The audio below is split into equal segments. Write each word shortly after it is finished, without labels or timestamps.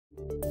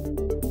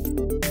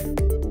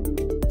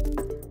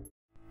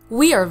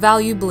We are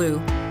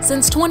Valueblue.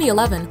 Since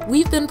 2011,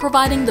 we've been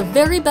providing the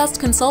very best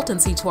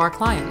consultancy to our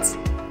clients.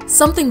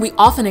 Something we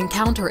often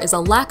encounter is a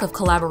lack of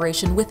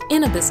collaboration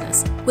within a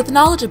business, with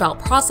knowledge about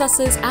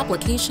processes,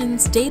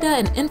 applications, data,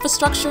 and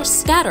infrastructure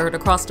scattered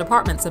across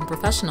departments and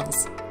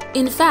professionals.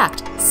 In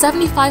fact,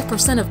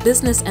 75% of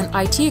business and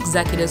IT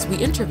executives we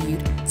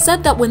interviewed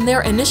said that when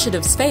their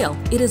initiatives fail,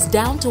 it is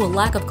down to a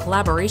lack of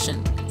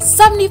collaboration.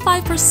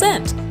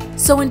 75%!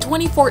 So in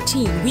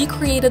 2014, we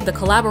created the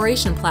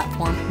collaboration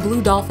platform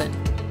Blue Dolphin.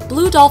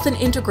 Blue Dolphin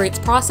integrates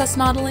process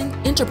modeling,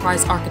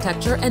 enterprise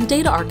architecture, and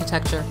data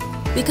architecture,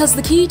 because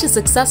the key to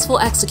successful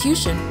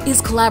execution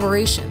is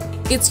collaboration.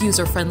 It's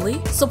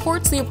user-friendly,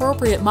 supports the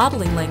appropriate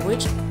modeling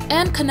language,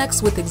 and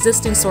connects with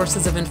existing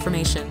sources of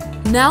information.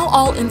 Now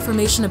all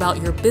information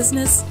about your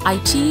business,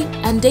 IT,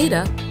 and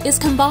data is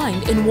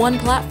combined in one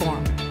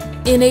platform,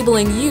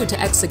 enabling you to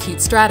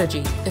execute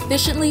strategy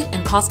efficiently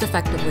and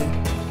cost-effectively.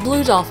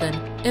 Blue Dolphin,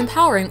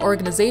 empowering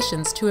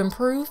organizations to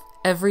improve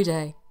every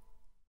day.